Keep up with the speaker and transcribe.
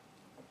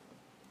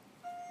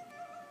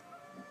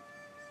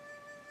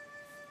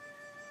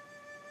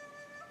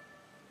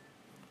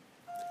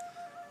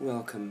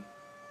Welcome.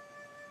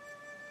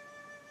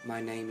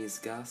 My name is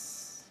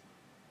Gus,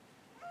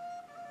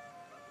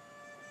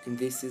 and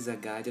this is a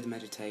guided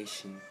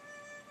meditation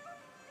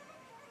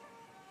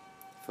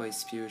for a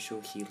spiritual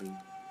healing.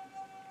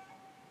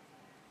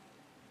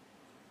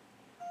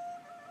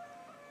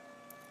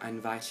 I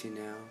invite you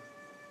now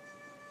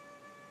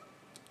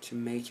to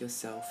make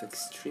yourself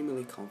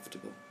extremely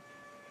comfortable.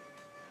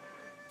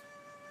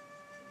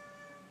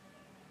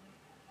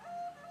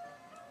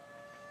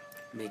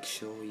 Make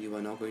sure you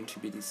are not going to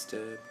be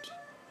disturbed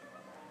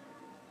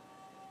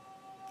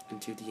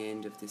until the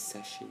end of this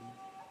session.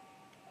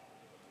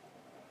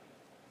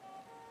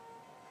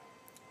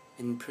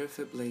 And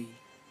preferably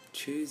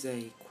choose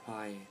a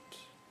quiet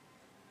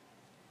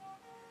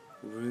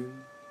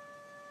room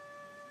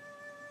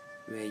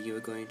where you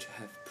are going to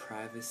have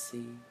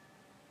privacy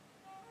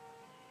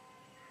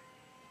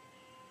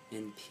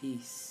and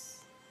peace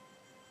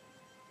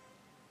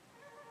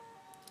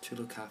to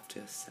look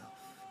after yourself.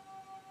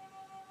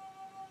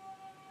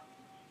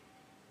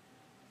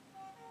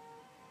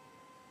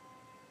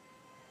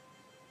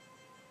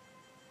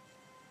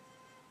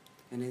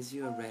 And as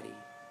you are ready,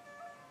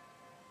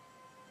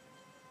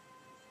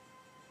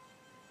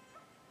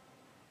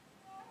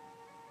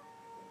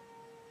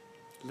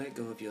 let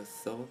go of your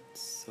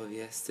thoughts of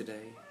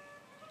yesterday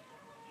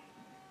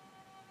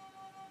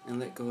and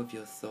let go of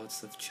your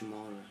thoughts of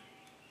tomorrow.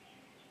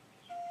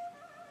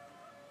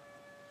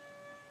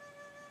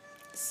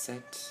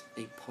 Set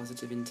a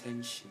positive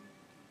intention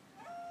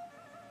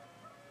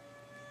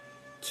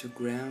to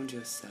ground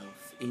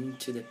yourself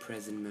into the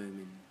present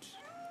moment,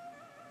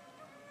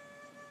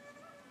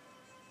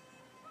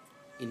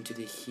 into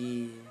the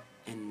here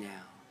and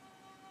now.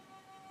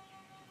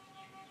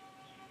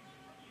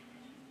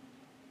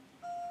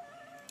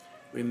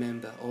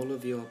 Remember all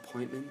of your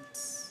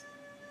appointments,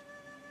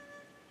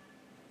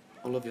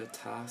 all of your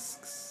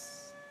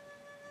tasks,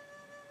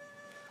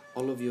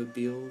 all of your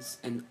bills,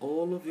 and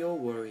all of your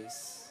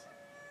worries.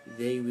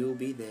 They will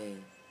be there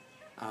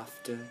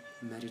after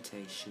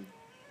meditation.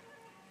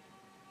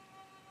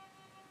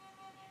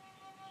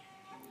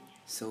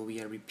 So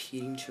we are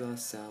repeating to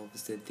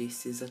ourselves that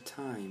this is a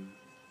time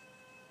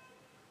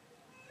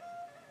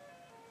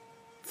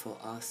for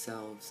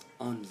ourselves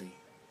only.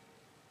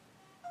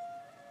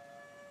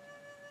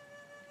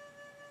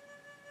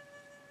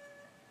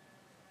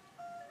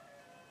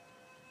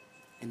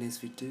 And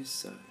as we do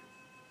so,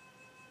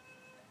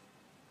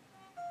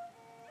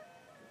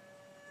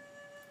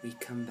 we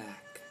come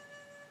back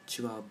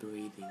to our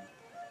breathing.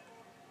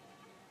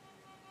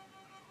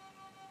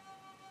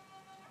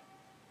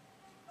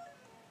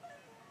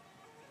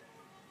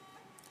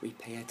 We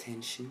pay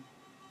attention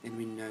and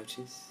we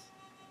notice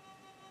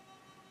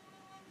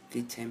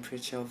the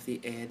temperature of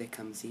the air that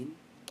comes in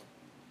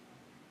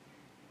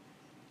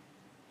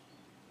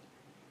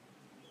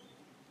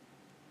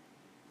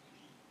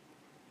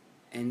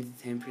and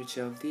the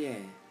temperature of the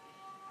air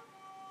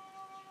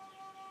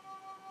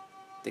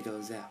that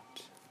goes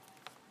out.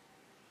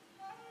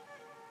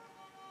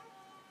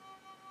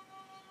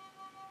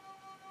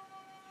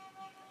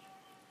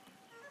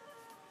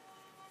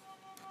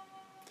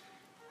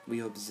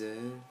 We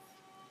observe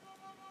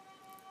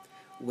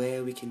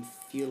where we can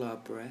feel our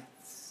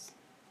breaths,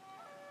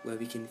 where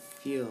we can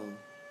feel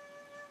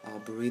our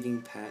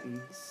breathing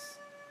patterns.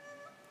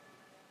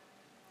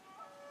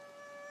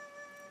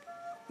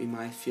 We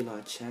might feel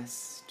our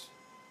chest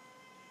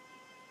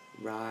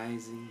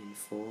rising and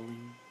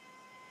falling.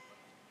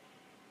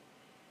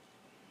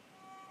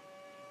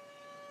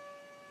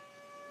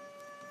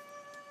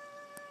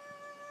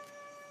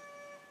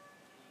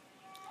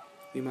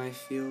 We might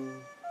feel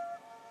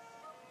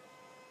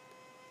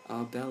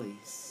our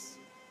bellies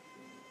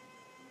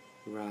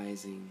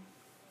rising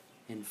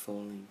and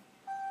falling.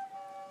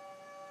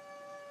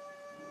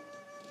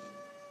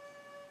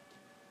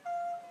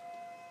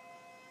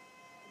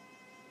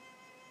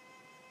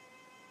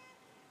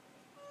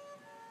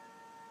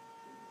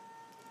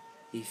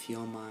 If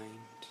your mind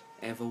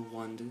ever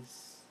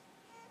wanders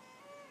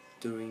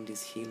during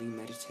this healing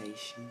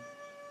meditation,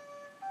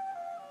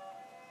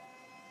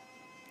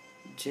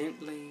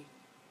 gently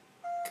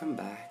come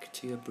back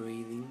to your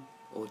breathing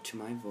or to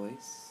my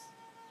voice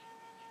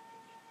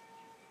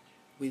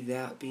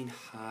without being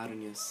hard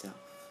on yourself.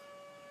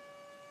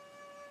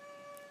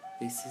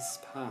 This is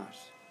part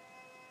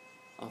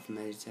of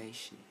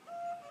meditation.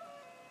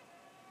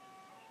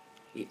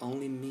 It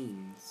only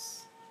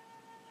means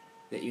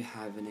that you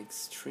have an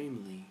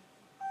extremely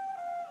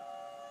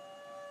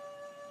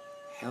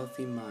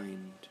healthy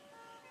mind.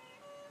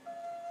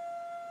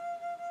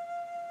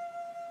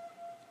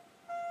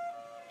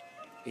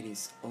 It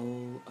is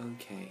all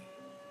okay.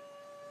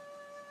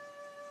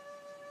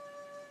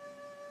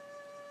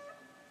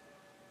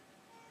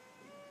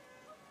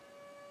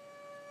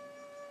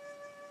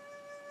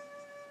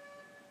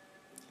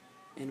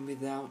 And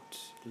without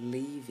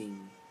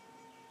leaving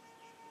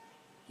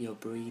your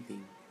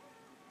breathing,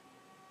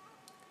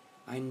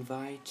 I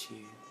invite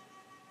you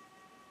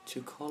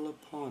to call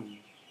upon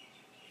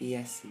the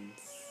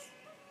essence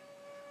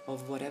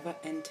of whatever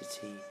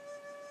entity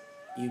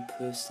you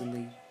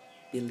personally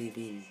believe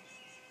in.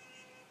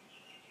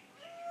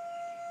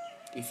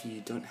 If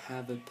you don't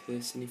have a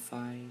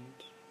personified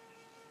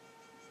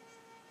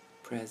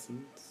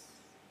presence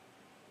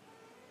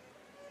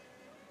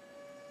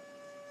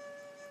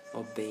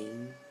or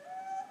being,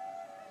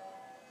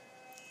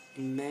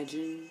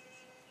 imagine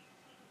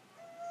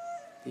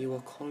you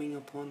are calling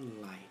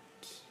upon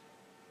light,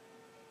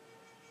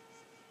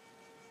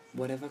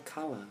 whatever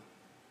color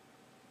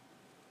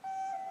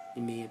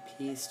it may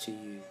appear to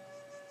you.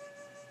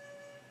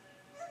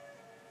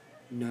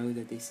 Know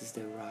that this is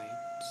the right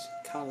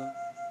color.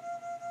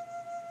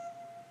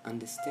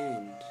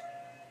 Understand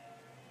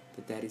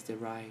that that is the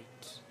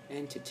right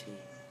entity.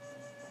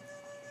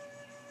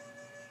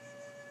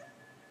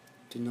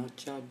 Do not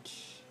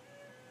judge.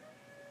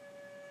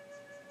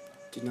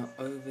 Do not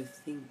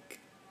overthink.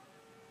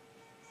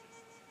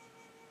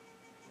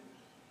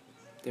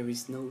 There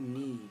is no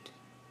need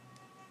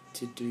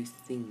to do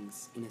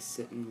things in a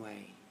certain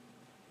way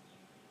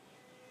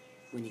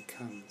when it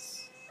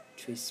comes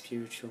to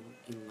spiritual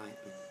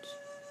enlightenment.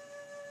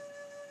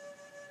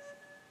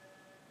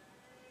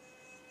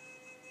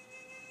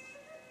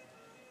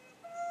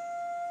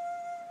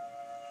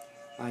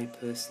 I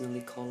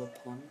personally call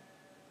upon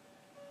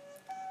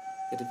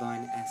the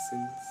divine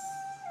essence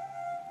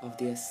of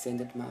the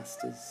Ascended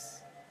Masters,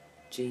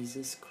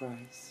 Jesus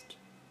Christ,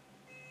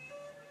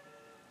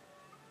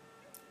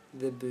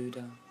 the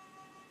Buddha,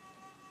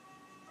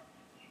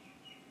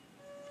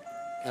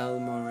 El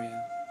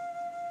Moria,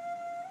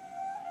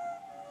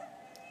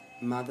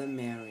 Mother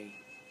Mary,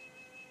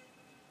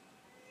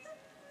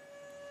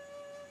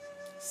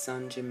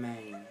 Saint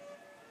Germain,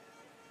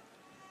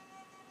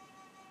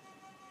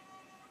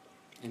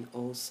 and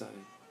also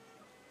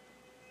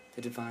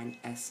the divine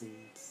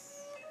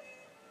essence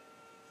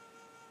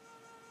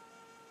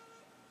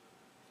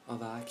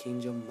of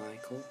Archangel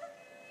Michael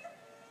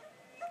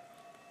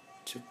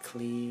to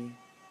clear,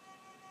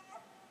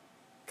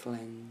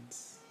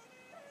 cleanse,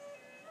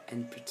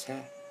 and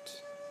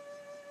protect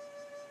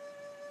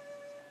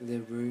the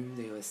room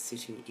they are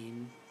sitting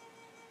in,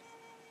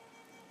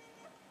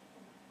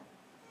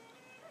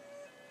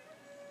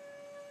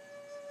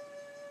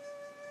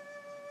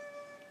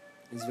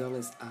 as well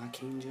as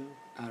Archangel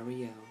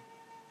Ariel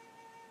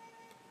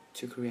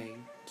to create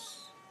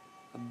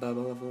a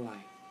bubble of light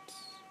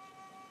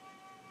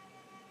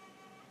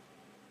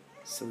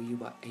so you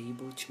are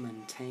able to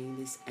maintain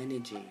this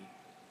energy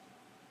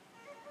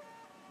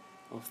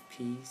of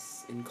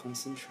peace and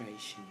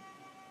concentration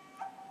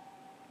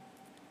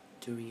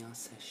during our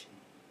session.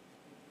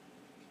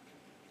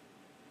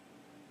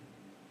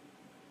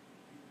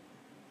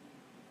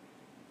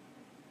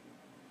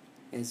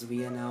 As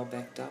we are now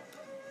backed up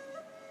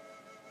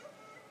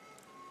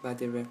by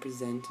the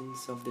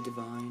representatives of the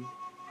divine,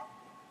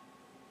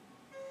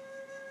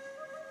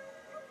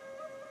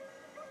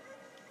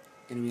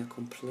 and we are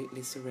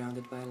completely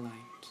surrounded by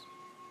light,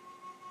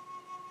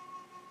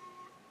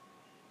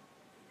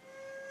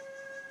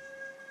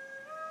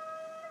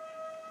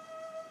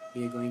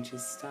 we are going to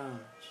start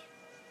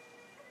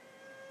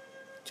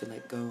to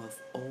let go of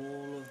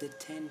all of the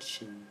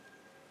tension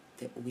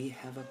that we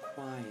have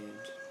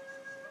acquired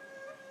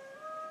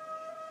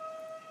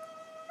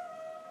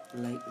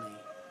lately.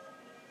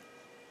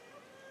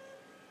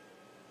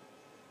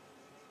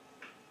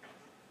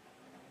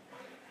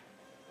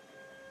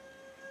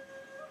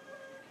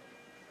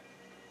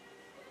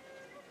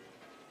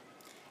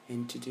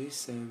 And to do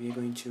so, we are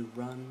going to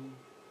run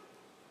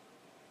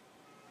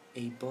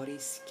a body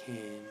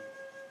scan,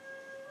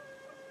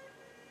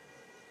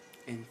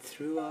 and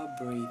through our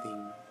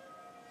breathing,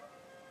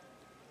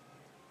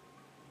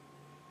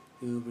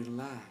 we will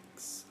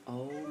relax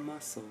all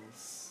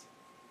muscles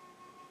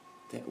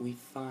that we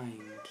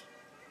find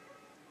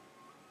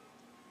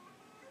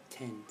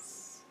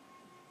tense.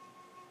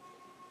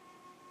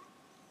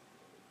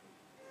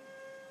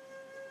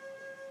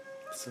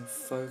 So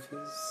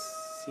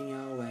focusing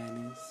our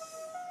awareness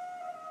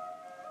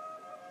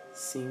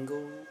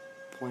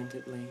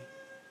single-pointedly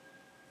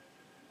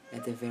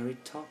at the very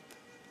top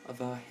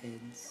of our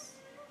heads.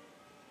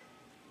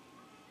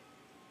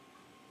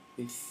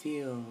 We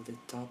feel the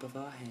top of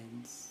our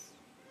heads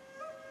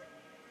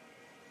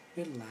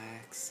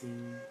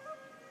relaxing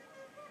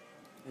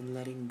and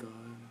letting go.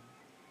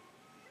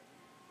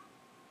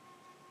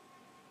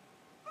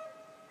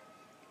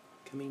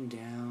 Coming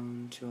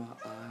down to our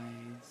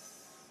eyes,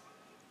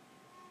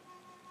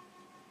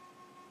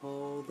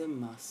 all the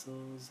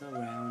muscles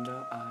around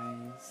our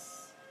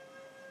eyes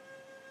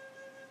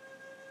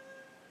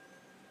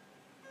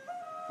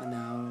are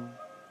now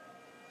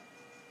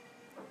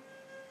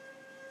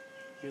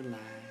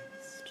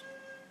relaxed.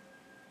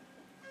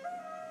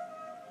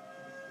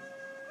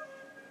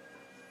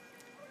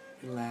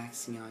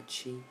 Relaxing our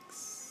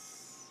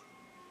cheeks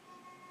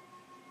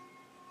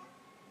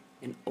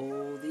and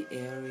all the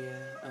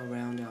area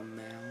around our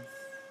mouth,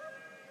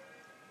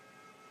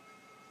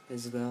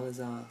 as well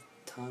as our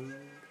tongue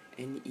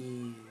and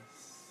ears.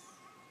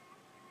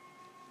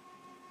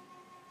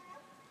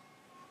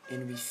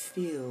 And we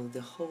feel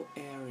the whole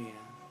area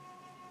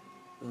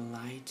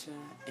lighter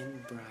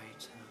and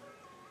brighter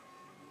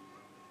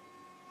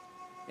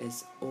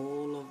as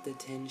all of the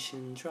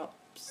tension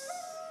drops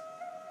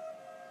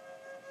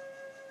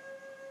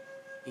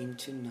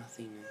into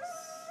nothingness.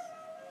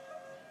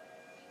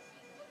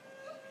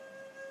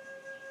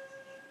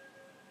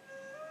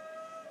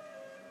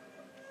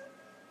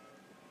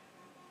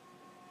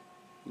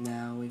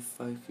 Now we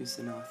focus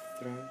on our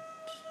throat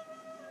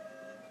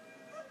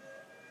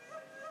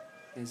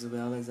as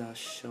well as our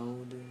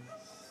shoulders,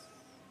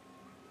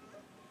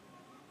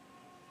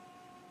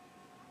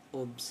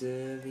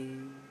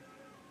 observing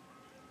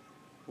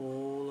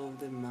all of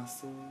the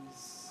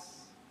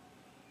muscles,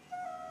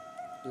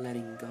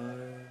 letting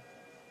go,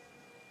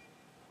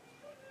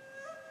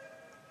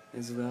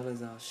 as well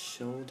as our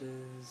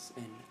shoulders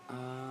and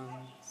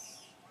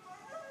arms,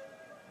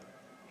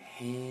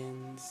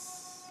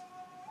 hands,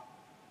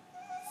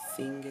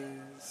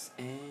 fingers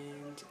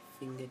and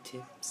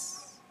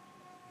fingertips.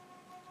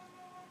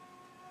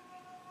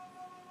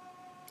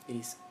 It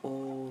is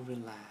all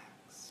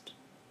relaxed.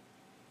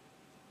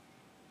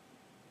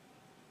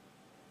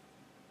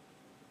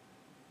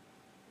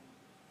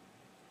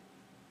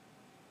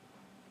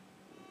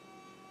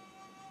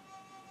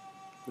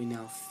 We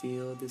now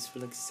feel this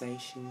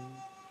relaxation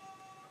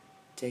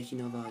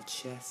taking over our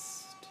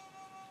chest,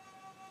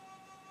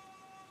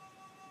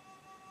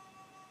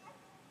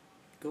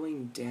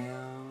 going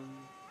down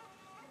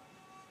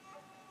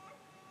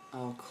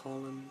our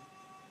column,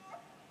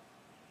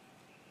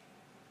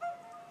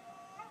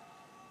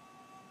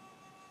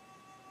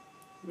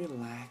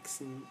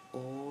 relaxing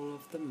all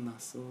of the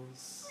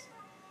muscles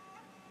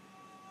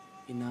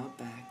in our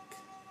back,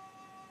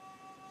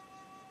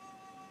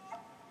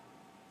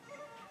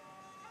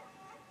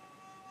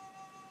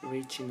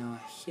 reaching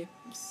our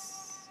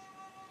hips,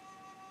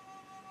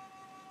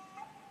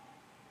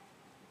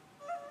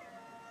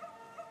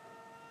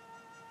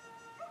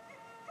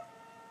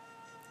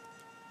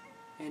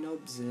 and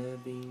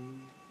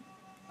observing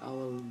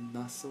our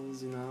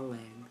muscles in our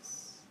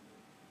legs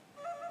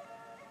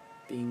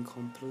being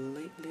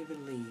completely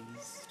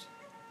released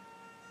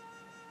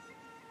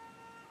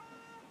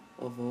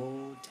of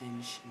all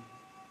tension.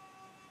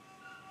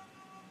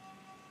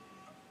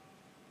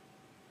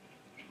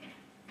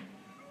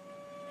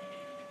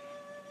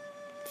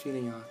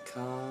 Feeling our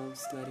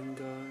calves letting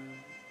go,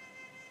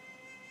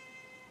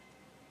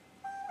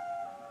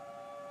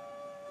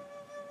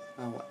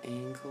 our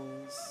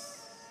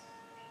ankles,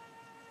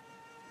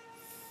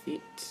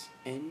 feet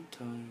and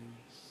toes.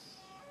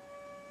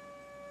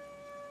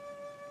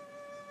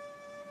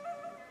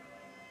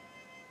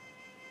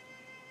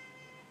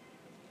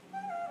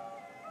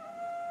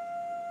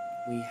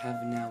 We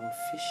have now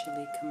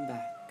officially come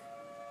back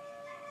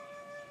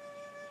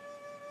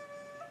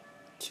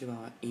to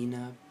our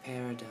inner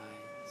paradise.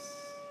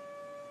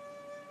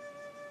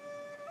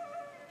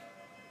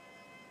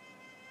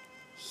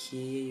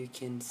 Here you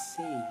can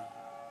see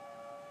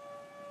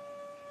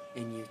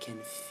and you can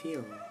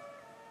feel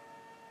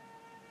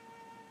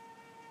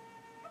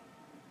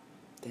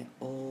that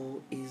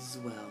all is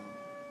well.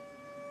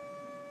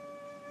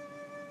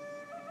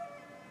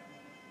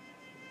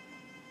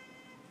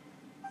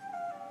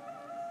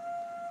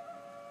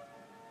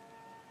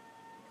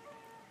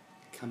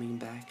 Coming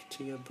back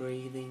to your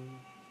breathing,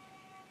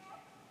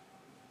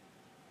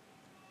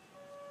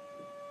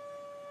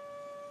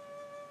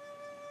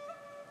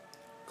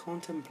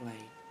 contemplate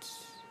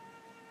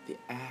the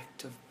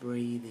act of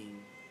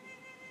breathing,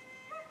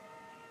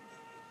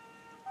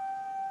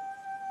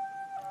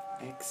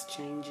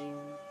 exchanging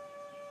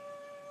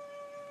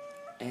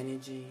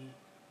energy,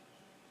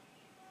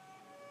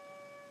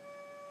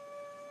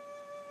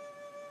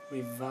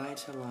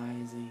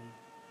 revitalizing,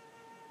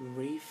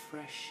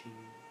 refreshing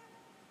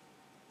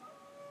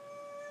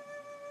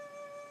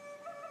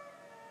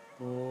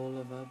all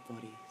of our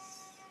bodies.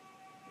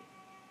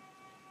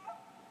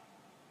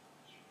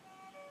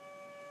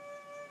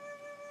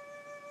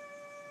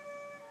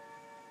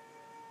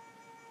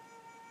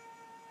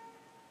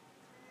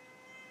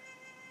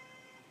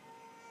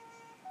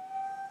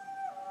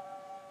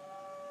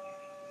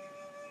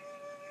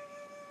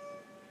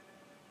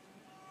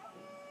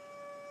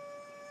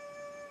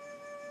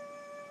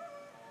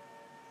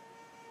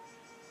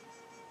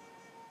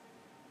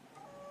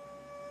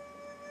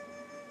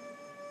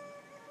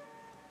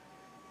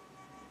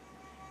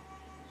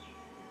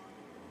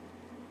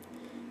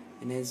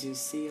 And as you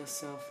see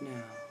yourself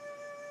now,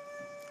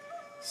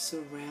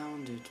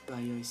 surrounded by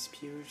your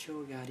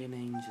spiritual guardian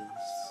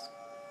angels,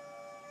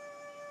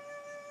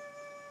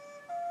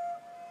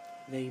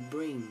 they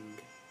bring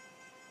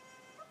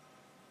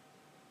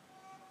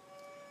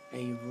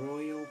a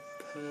royal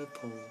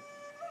purple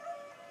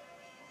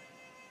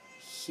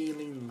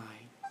healing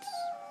light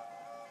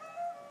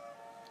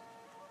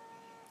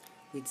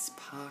with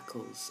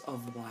sparkles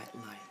of white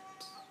light,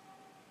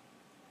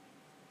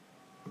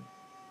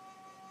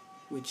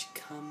 which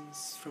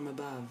comes from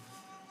above,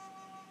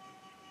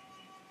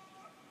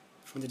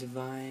 from the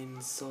divine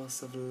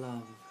source of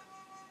love,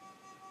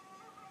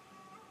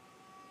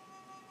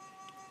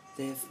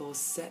 Therefore,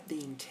 set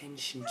the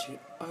intention to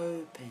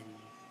open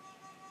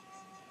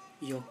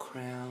your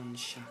crown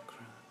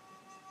chakra.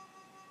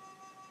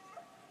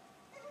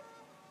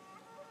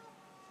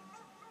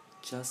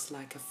 Just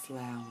like a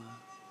flower,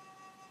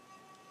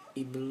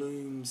 it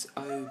blooms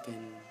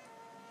open,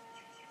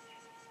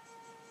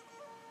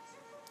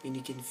 and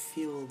you can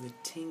feel the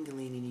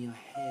tingling in your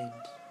head,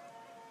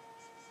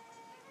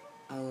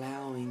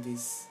 allowing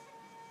this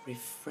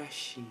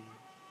refreshing,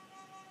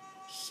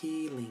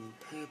 healing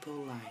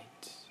purple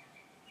light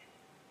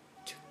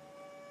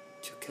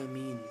to come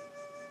in.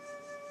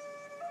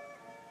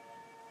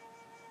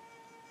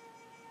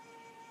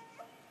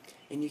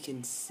 And you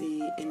can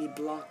see any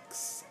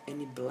blocks,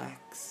 any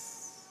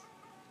blacks,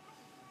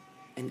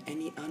 and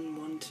any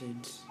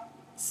unwanted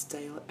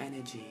stale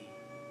energy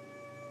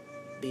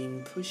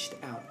being pushed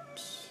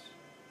out.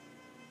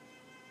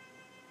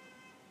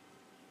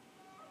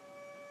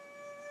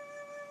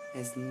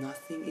 As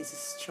nothing is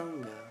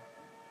stronger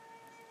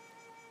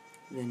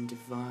than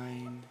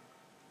divine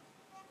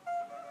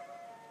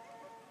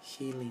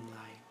healing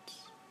light.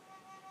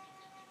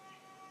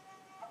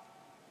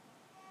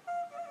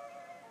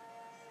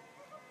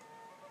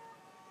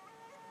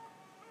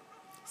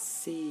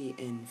 See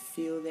and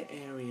feel the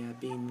area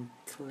being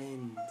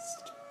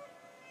cleansed,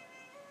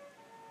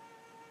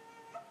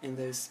 and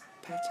those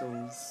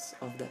petals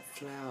of that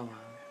flower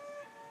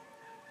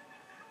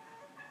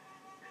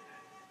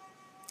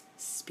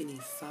spinning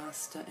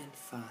faster and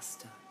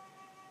faster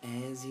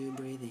as you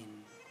breathe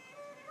in.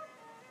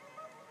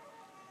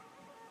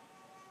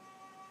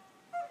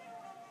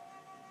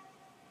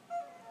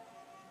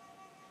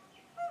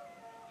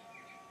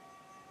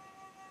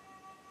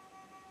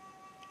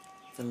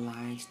 The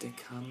light that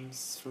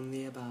comes from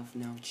the above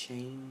now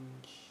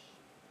change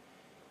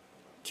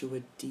to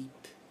a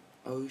deep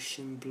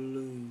ocean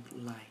blue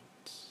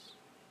light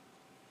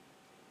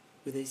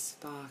with the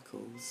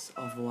sparkles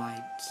of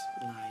white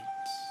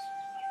light.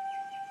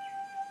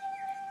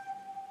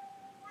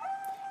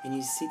 And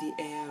you see the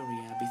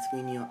area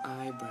between your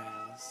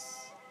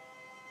eyebrows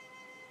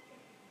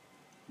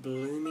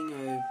blooming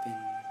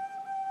open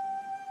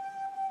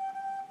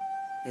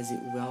as it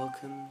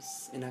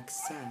welcomes and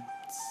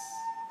accepts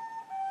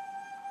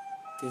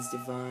this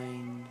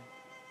divine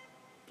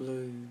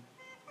blue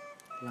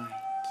light.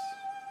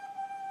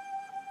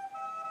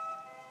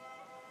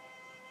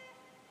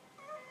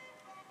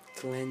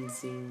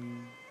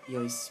 Cleansing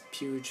your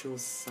spiritual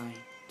sight,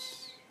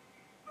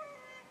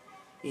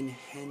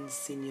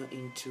 enhancing your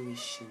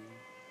intuition,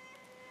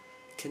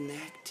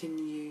 connecting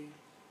you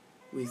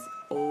with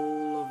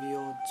all of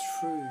your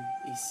true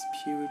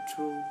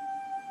spiritual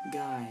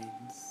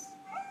guides,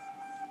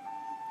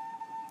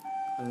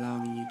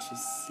 allowing you to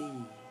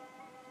see,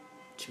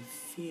 to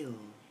feel,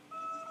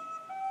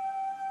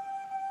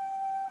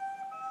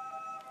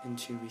 and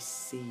to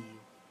receive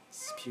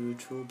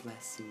spiritual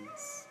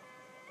blessings.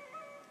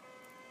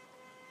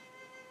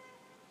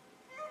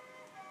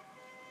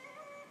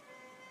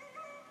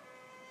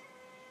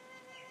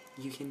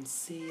 You can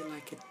see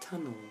like a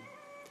tunnel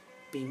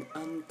being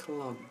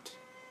unclogged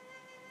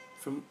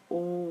from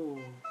all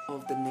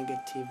of the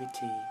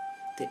negativity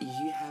that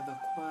you have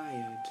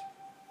acquired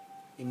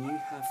and you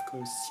have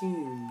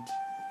consumed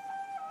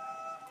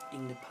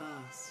in the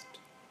past.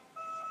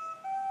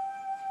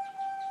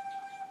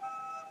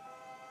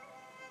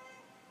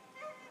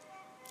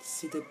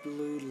 See the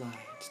blue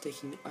light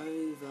taking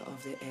over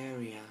of the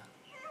area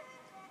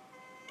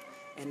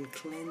and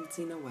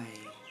cleansing away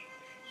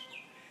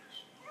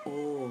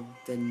all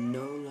that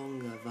no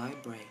longer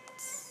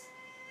vibrates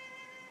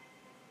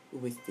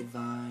with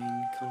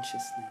divine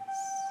consciousness.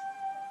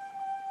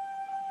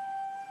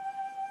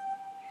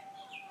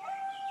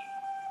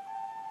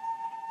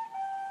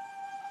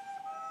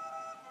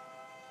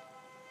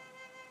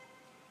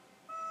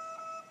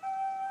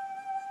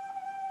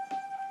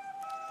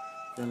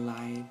 The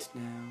light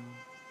now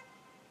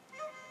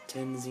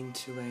turns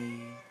into a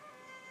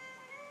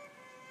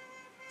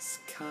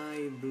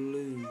sky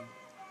blue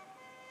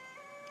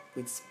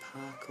with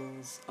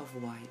sparkles of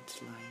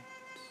white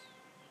light,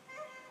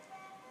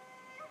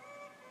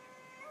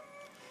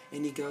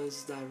 and it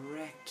goes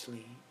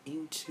directly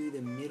into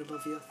the middle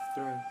of your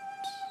throat,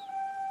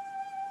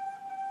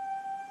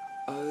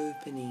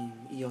 opening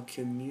your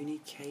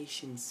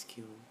communication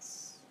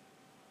skills,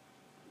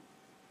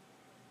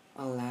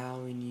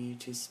 allowing you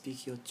to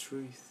speak your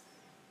truth,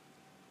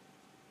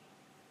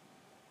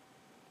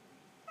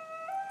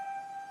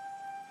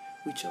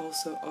 which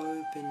also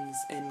opens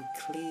and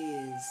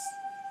clears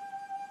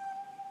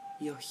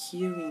your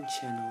hearing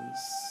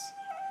channels,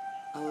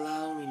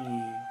 allowing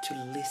you to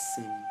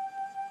listen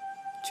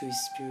to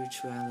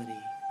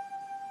spirituality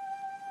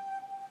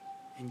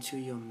and to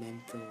your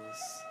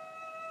mentors.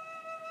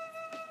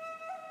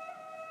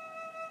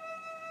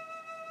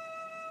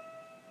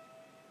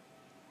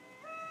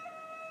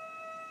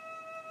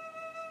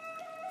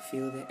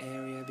 Feel the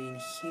area being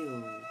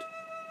healed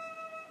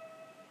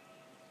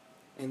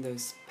and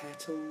those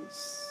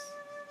petals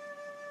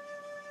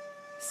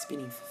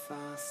spinning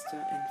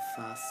faster and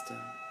faster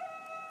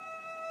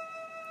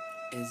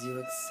as you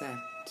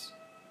accept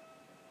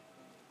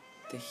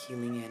the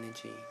healing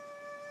energy.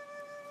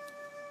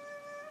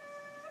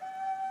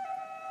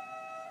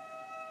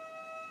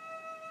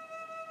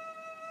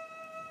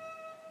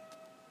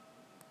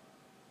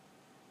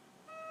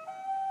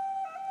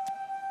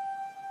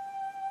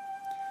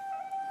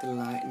 The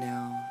light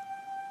now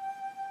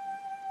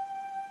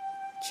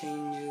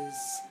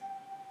changes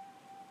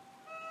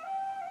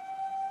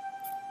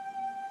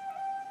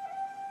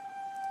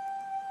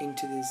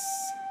into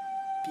this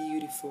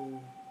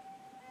beautiful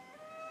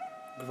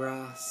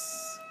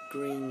grass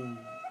green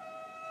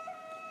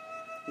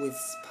with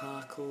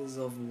sparkles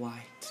of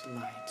white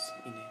light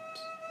in it.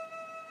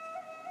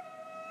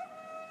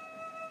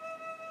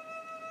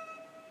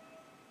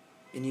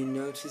 And you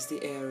notice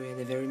the area,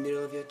 the very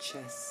middle of your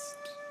chest,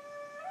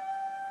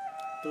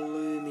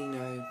 blooming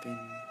open,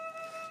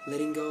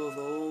 letting go of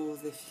all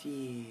the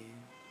fear,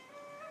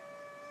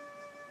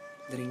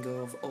 letting go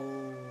of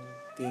all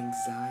the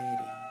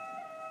anxiety.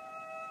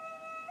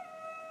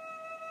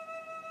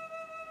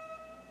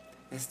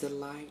 As the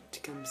light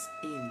comes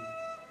in,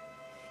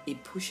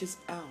 it pushes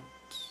out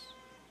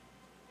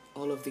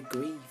all of the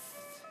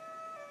grief,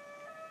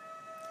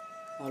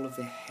 all of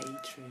the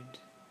hatred.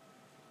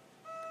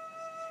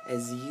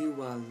 As you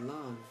are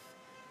love,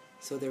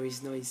 so there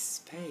is no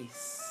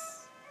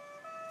space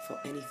for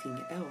anything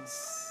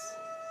else.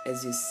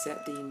 As you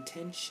set the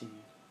intention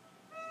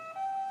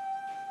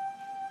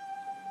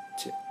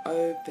to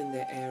open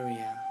the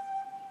area,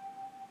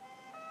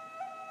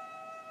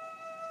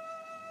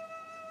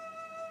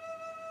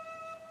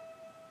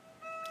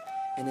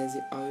 and as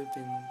it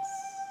opens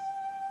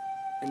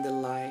and the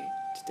light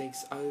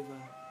takes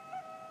over,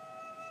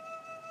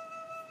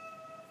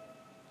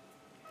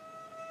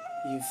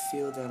 you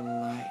feel the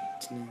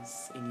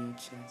lightness in your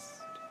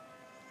chest.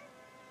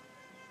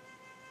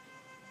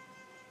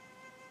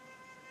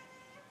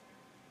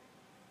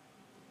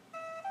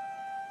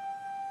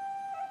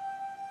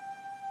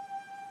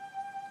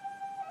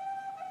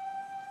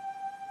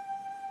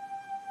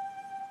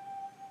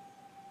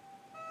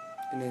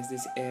 And as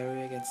this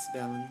area gets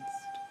balanced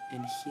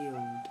and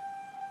healed,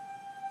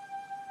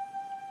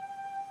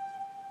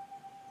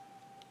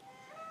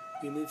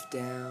 you move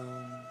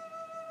down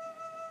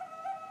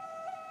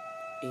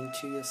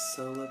into your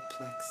solar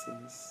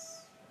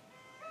plexus,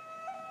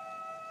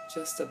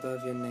 just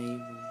above your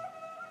navel.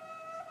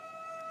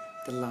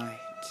 The light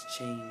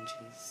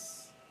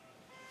changes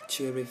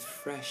to a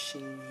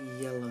refreshing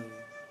yellow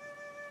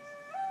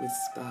with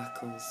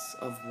sparkles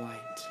of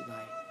white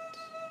light.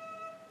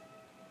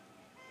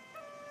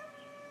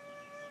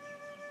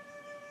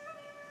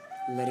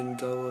 Letting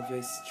go of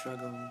your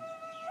struggle,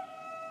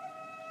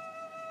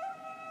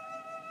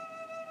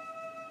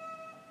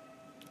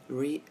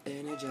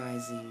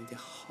 re-energizing the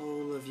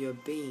whole of your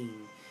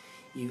being.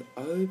 You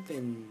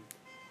open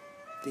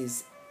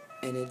this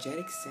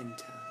energetic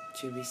center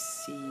to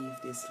receive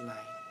this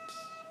light,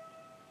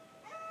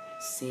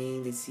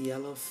 seeing this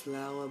yellow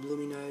flower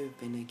blooming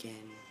open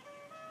again.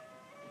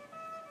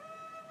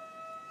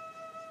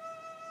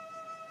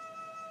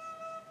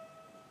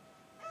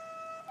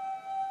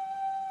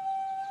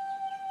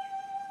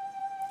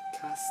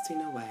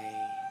 Casting away,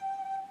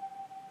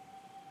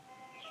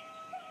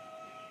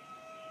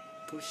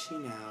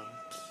 pushing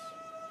out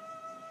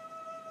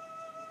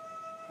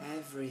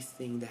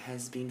everything that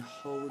has been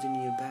holding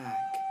you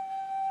back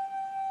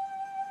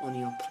on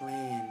your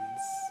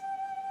plans.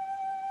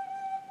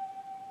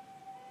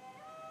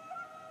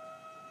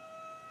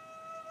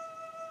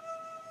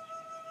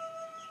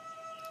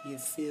 You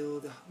feel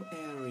the whole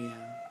area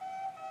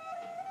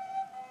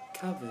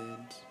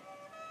covered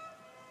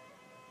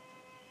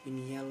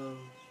in yellow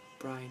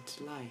bright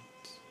light.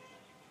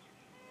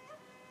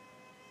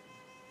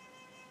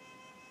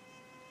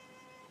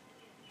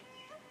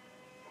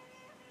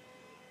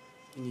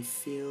 And you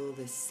feel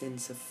this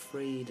sense of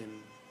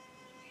freedom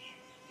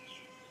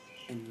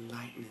and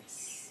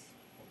lightness.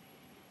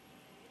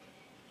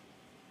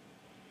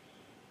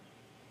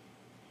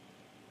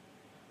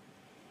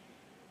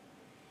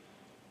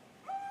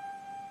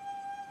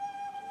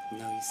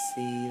 Now you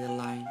see the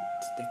light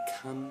that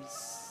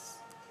comes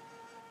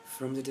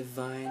from the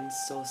divine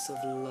source of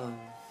love,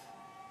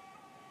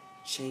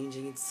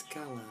 changing its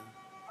color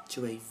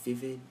to a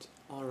vivid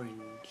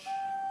orange.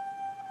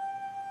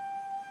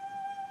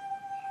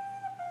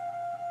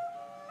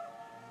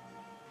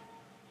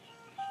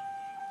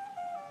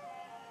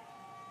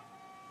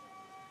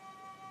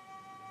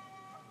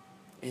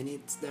 And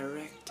it's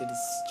directed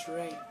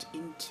straight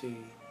into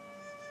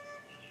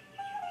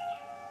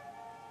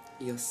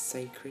your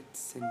sacred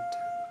center,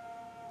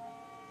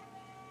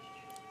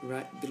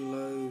 right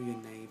below your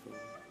navel,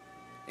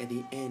 at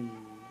the end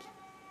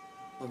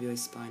of your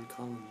spine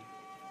column.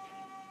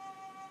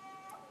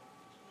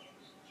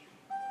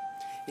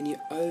 And you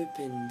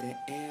open the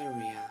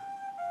area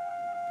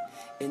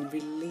and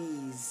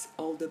release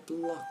all the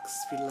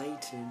blocks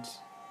related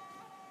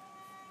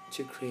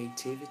to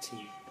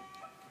creativity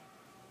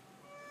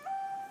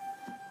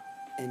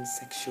and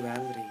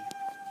sexuality.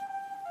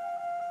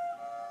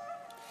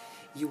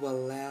 You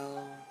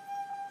allow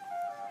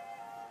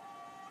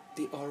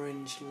the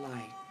orange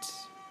light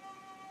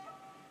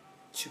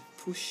to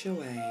push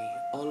away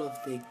all of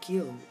the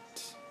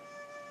guilt,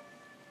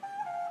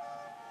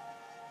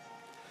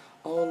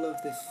 all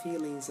of the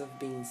feelings of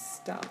being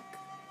stuck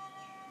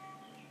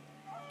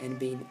and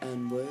being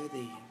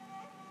unworthy.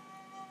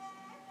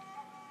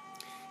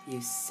 You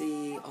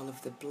see all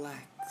of the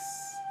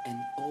blacks and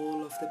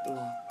all of the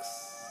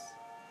blocks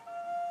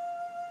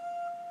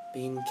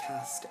being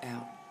cast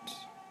out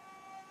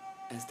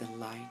as the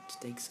light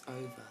takes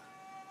over.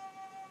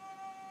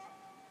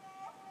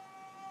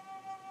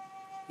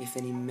 If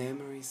any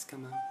memories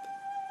come up,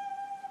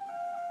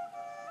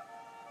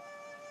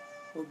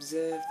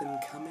 observe them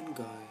come and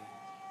go.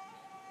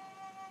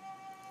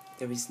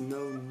 There is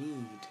no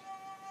need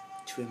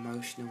to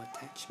emotional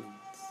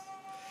attachments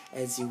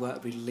as you are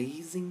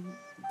releasing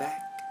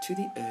back to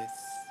the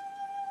earth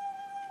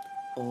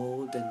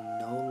all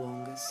that no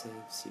longer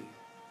serves you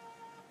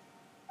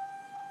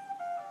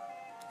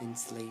and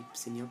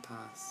sleeps in your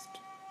past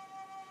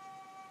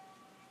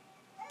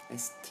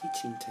as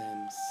teaching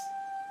terms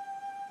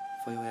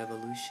for your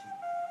evolution.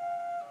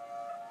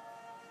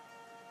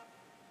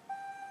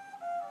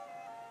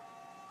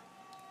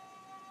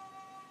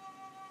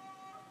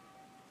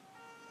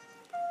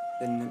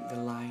 Then the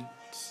light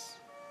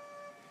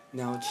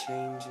now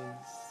changes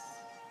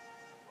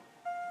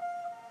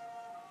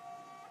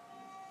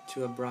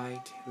to a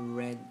bright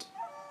red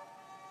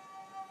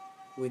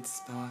with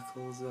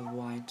sparkles of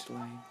white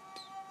light.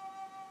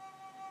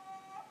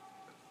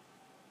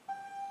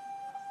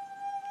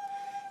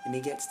 And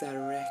it gets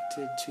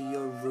directed to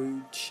your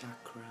root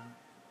chakra.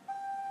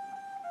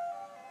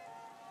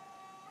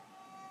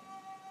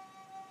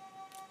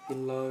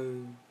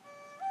 Below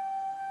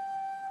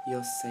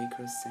your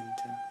sacral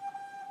center.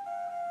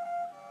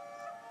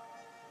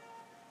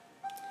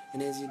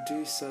 And as you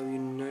do so, you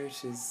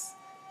notice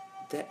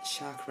that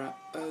chakra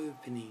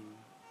opening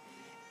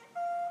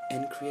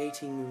and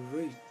creating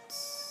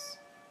roots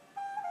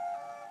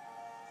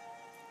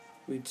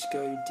which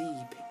go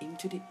deep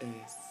into the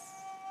earth.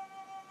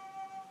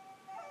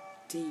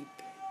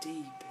 Deep,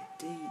 deep,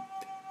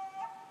 deep,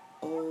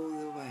 all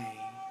the way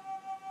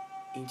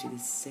into the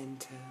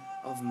center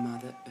of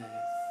Mother Earth.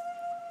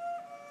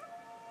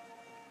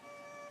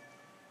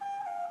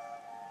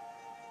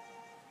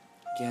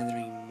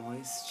 Gathering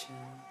moisture,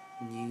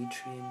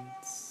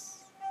 nutrients,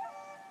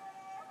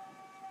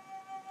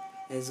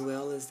 as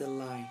well as the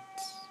light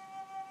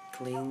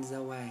cleans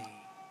away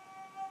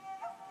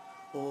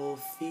all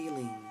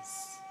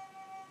feelings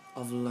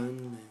of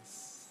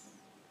loneliness,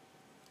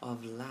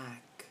 of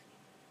lack,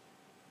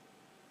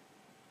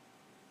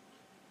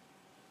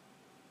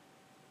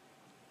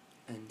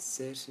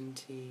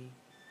 uncertainty,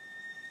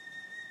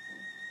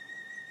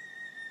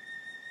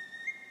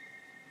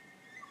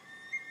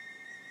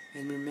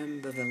 and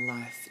remember that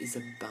life is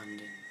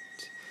abundant.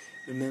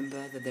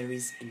 Remember that there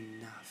is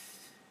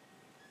enough.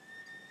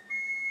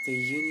 The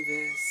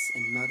universe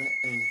and Mother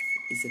Earth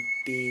is a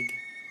big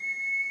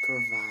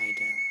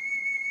provider.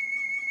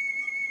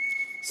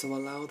 So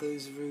allow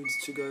those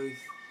roots to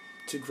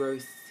grow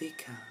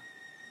thicker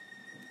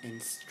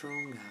and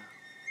stronger,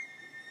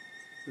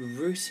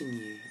 rooting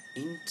you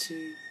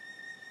into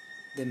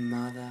the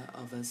Mother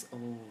of us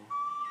all.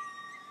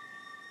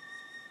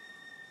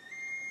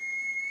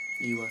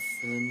 You are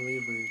firmly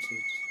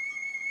rooted.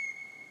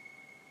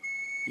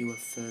 You are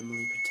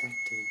firmly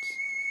protected.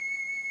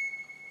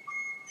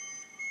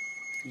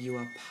 You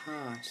are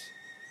part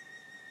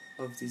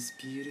of this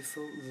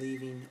beautiful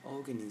living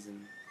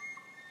organism,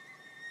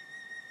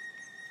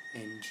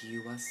 and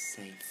you are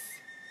safe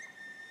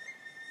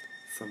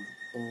from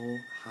all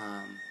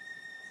harm.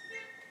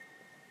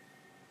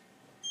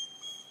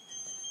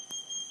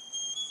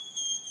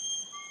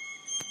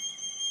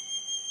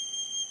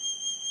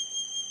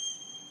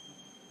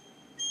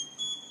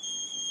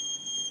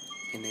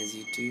 And as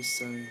you do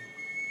so,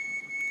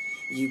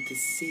 you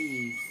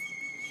perceive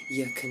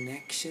your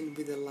connection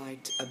with the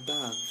light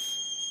above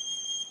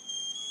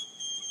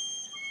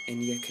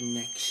and your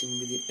connection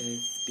with the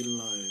earth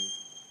below.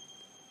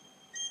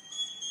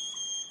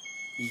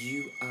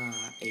 You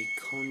are a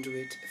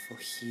conduit for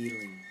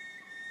healing.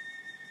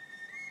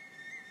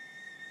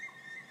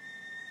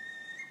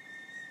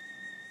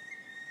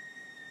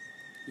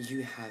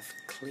 You have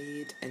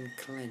cleared and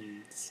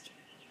cleansed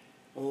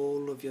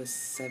all of your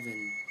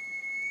 7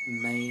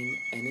 main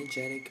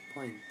energetic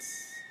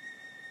points.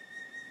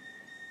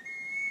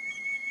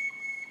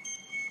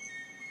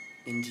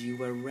 And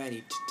you are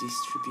ready to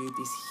distribute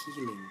this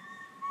healing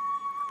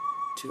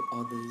to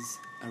others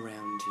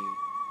around you.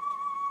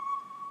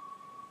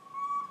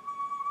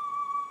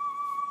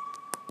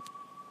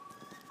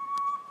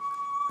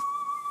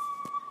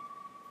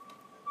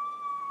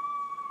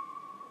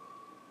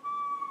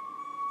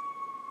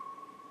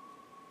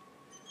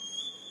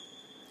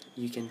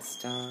 You can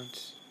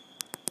start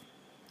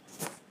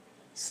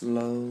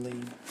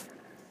slowly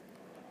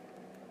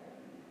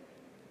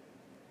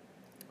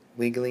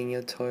wiggling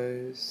your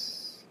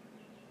toes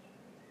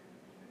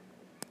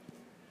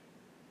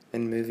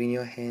and moving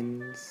your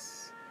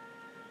hands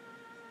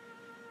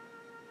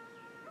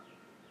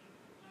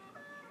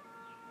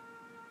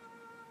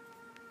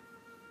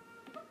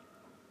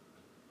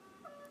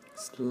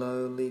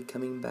slowly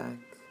coming back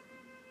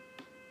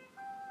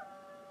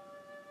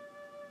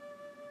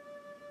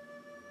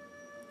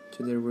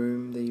to the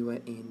room that you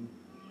are in,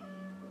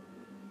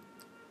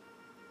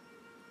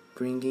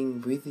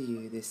 bringing with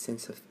you this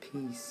sense of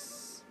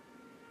peace,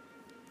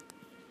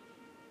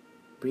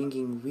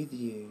 bringing with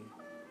you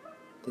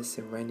the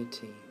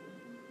serenity.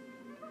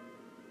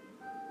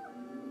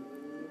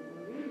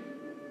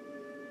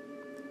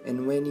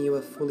 And when you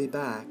are fully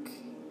back,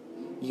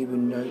 you will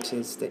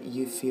notice that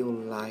you feel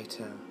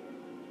lighter.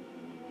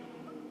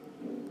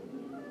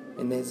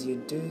 And as you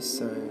do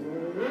so,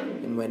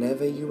 and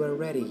whenever you are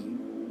ready,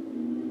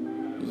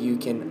 you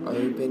can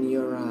open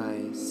your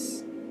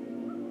eyes.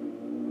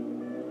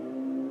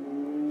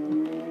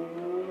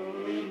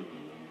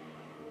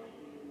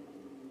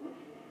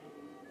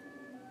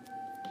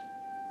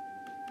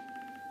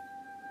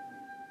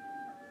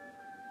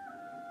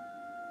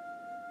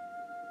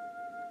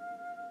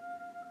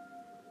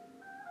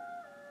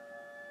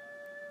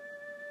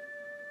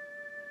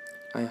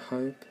 I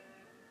hope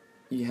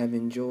you have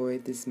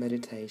enjoyed this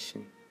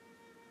meditation.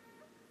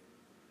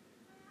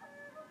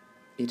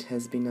 It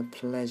has been a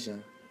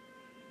pleasure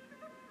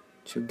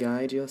to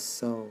guide your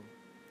soul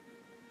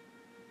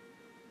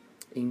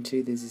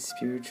into this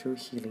spiritual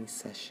healing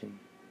session.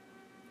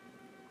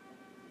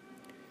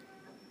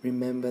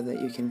 Remember that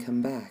you can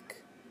come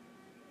back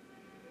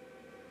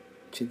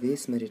to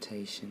this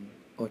meditation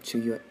or to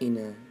your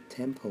inner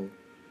temple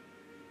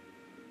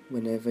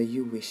whenever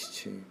you wish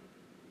to.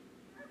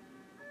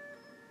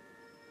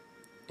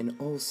 And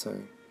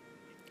also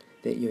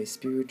that your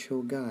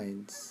spiritual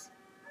guides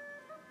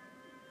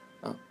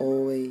are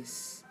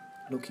always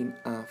looking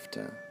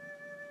after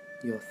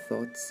your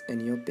thoughts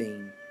and your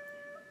being.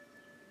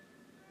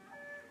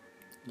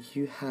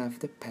 You have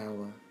the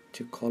power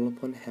to call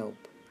upon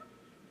help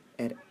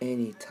at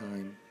any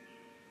time.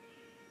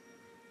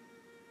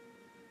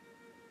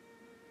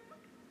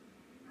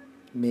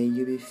 May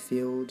you be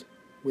filled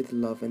with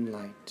love and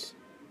light.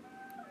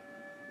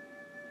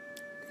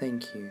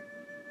 Thank you.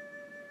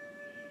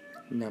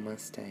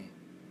 Namaste.